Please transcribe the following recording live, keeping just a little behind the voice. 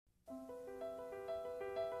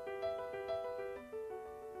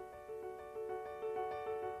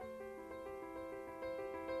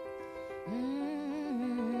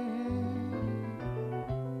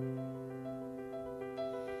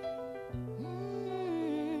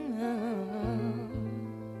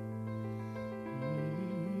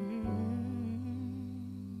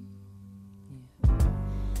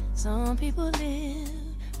Some people live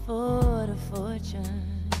for the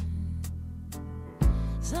fortune.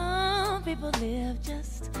 Some people live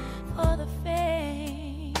just for the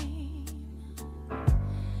fame.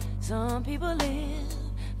 Some people live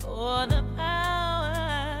for the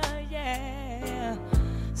power, yeah.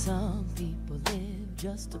 Some people live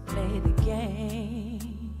just to play the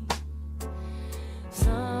game.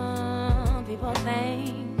 Some people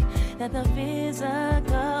think that the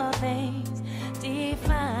physical things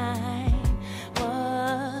define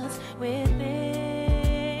what's within,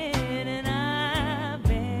 and I've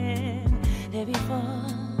been there before,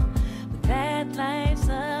 but that life's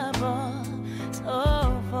a bore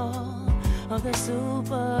so full of the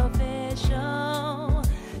superficial.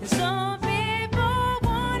 And some people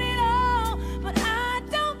want it all, but I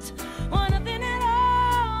don't want nothing at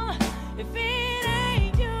all. If it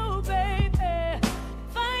ain't you, baby,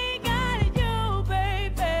 if I ain't got you,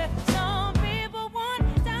 baby. Some people want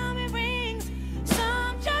diamond rings,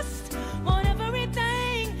 some just want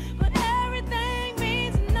everything, but everything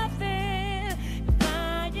means nothing if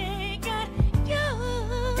I ain't got you.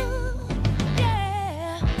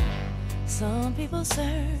 Yeah. Some people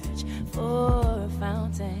search for a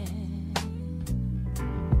fountain.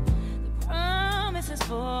 The promise is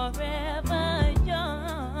forever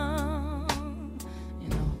young. You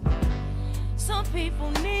know, some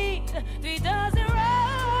people need 3 dozen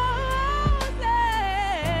roses,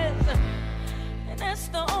 and that's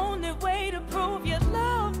the only way to prove you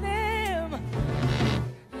love them.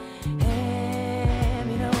 Hand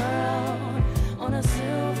me the world on a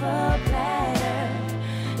silver platter,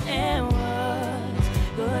 and what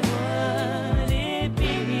good would it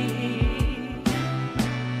be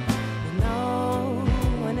with no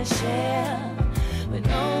one to share, with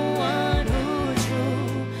no one who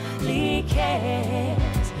truly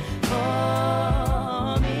cares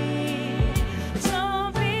for me?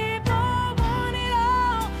 Some people want it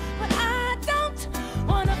all, but I don't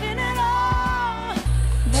want nothing at all.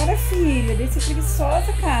 Bora, filha, deixa ser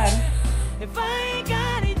preguiçosa, cara. If I ain't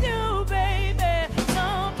got it, you, baby.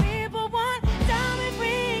 Some people want diamond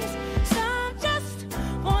rings, some just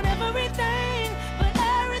want everything, but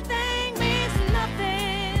everything means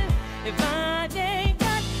nothing if I ain't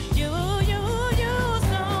got you, you, you.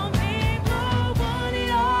 Some people want it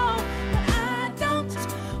all, but I don't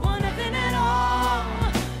want nothing at all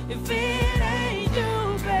if it ain't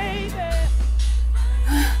you, baby.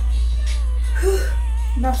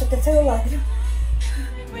 Nossa, até saiu lágrima.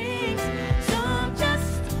 Rings, some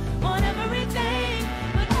just want everything,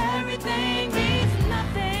 but everything means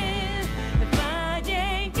nothing if I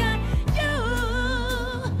ain't got you.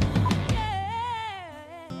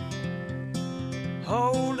 Yeah.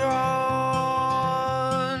 Hold on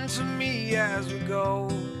to me as we go,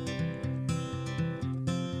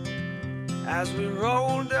 as we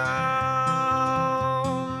roll down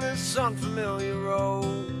this unfamiliar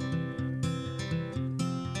road.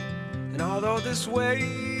 And although this wave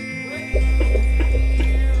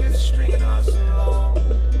is stringing us along,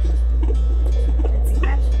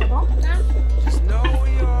 Tá bom? just know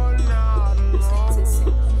you're not alone,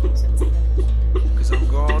 'cause I'm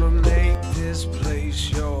gonna make this place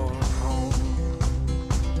your home.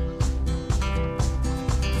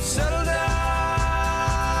 Settle down,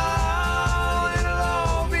 it'll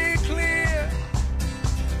all be clear.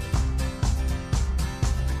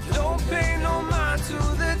 Don't pay no mind to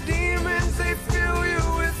the demons, they fill you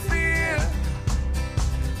with fear.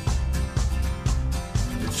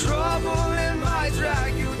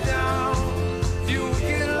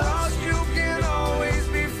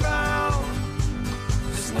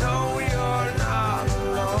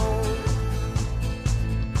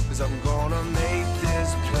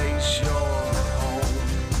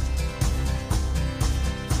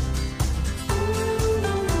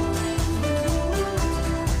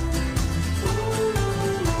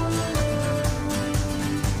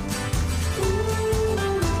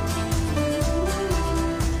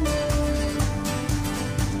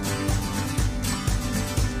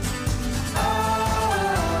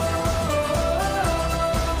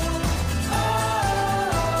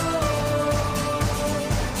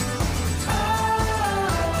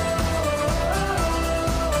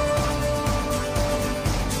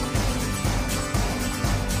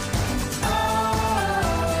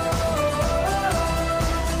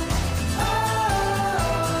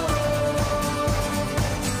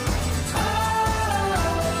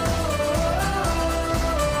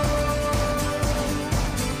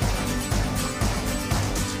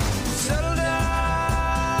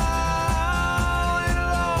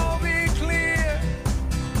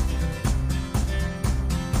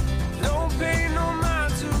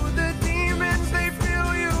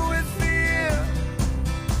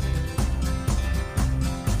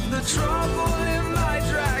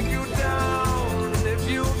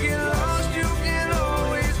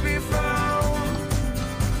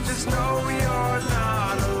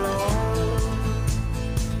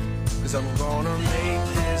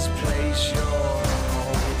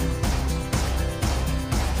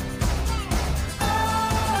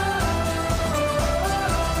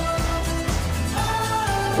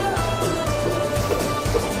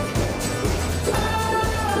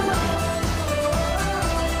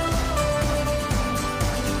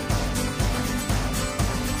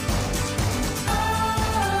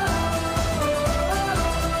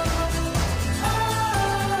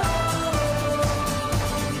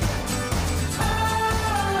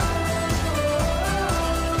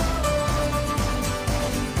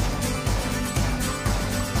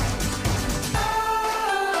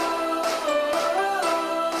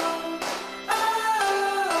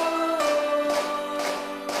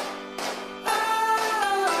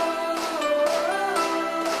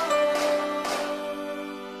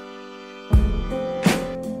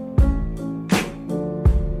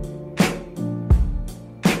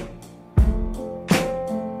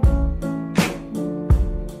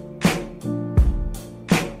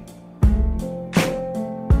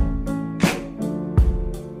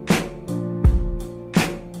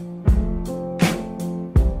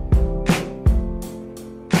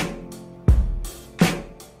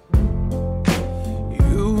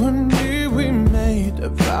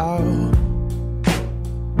 out.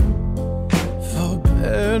 For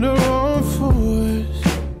better or for worse,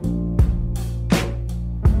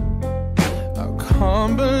 I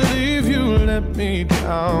can't believe you let me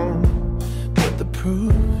down. But the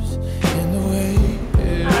proof's in the way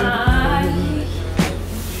it hurts.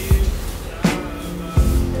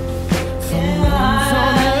 For months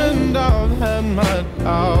on end I've had my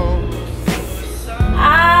doubts,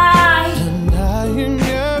 denying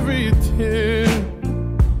every tear.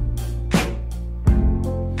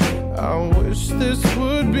 I wish this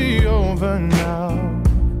would be over now,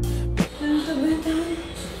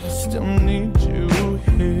 I still need you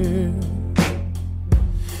here.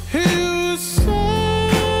 You say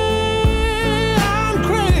I'm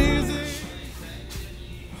crazy.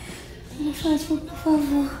 Me faz, por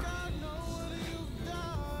favor.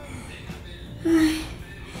 Ai,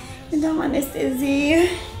 me dá uma anestesia.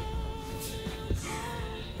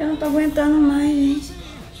 Eu não tô aguentando mais, gente.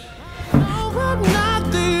 I'm not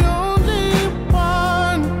the only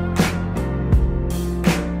one.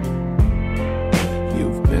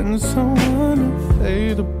 You've been so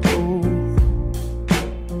unavailable.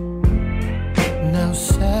 Now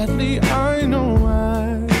sadly I know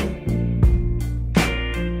why.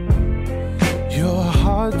 Your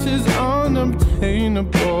heart is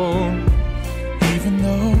unobtainable, even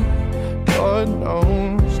though God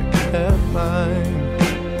knows you kept mine.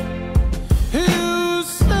 You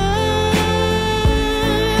say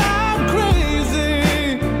I'm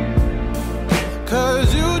crazy,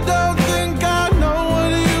 'cause you don't think I know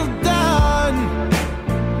what you've done.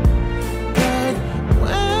 But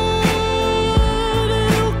when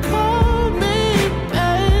you call me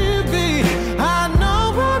baby, I know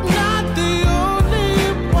I'm not the only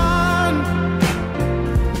one.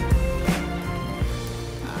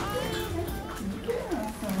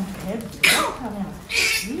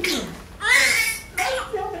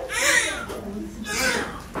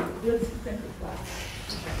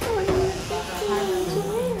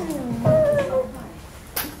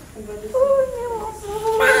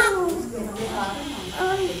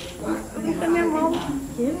 Liga minha mão.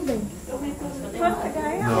 Vai pegar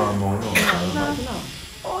ela? Não, a mão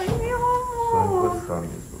não. Oi, meu Só amor. encostar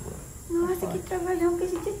mesmo agora. Nossa, que trabalhão que a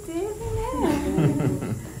gente teve, né?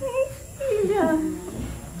 Ei, filha.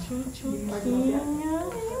 Tchutchuquinha.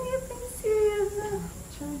 Minha princesa.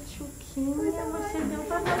 Tchutchuquinha. Você deu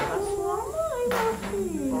pra dar pra sua mãe, minha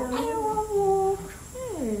filha. Meu amor.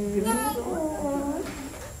 Meu amor.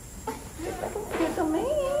 Você tá com frio também, hein?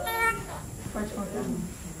 Pode contar.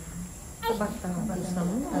 Tá batendo.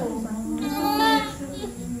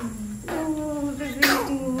 Oh,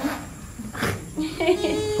 bebezinho.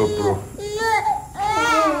 Soprou.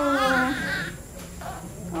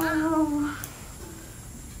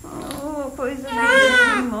 Oh, coisa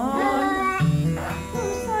linda, mole.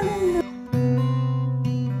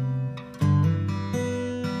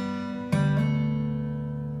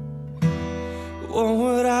 What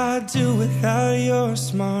would I do without your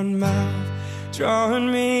smart mouth?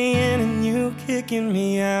 Drawing me in and you kicking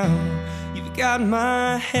me out. You've got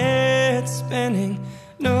my head spinning,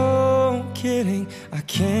 no kidding, I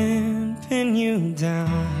can't pin you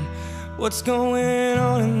down. What's going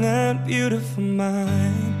on in that beautiful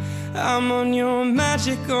mind? I'm on your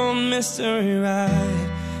magical mystery ride,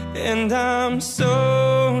 and I'm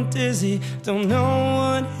so dizzy, don't know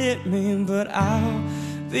what hit me, but I'll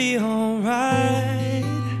be alright.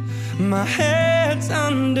 My head's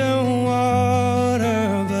underwater,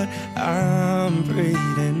 but I'm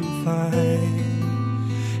breathing fine.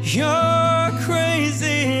 You're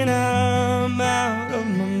crazy and I'm out of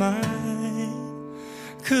my mind,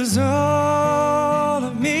 'cause all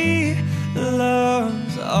of me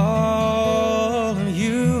loves all of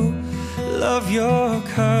you. Love your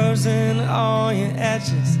curves and all your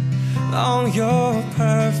edges, all your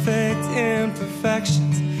perfect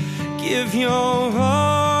imperfections. Give your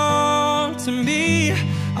all to me,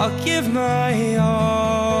 I'll give my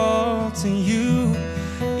all to you.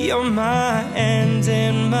 You're my end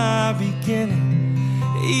and my beginning.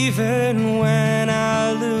 Even when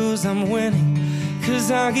I lose, I'm winning, 'cause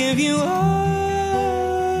I'll give you all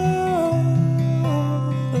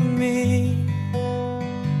of me,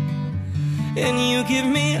 and you give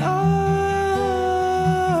me all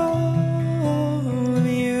of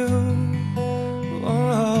you.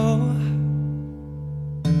 Oh.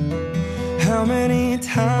 How many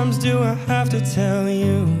times do I have to tell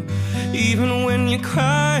you? Even when you're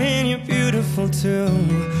crying, you're beautiful too.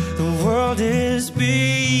 The world is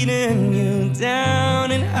beating you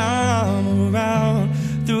down, and I'm around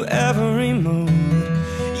through every mood.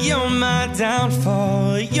 You're my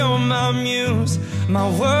downfall, you're my muse, my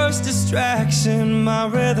worst distraction, my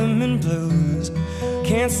rhythm and blues.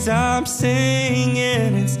 Can't stop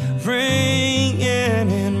singing, it's ringing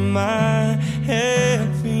in my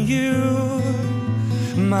head for you.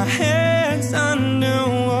 My head's underwater,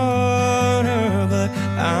 but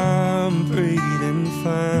I'm breathing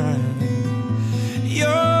fine.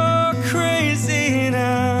 You're crazy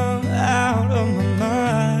now, out of my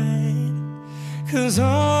mind. 'Cause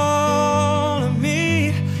all of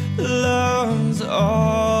me loves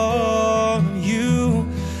all of you.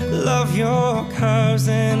 Love your curves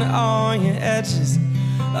and all your edges,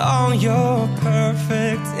 all your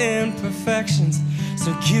perfect imperfections.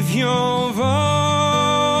 So give your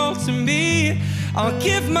all to me, I'll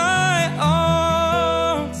give my all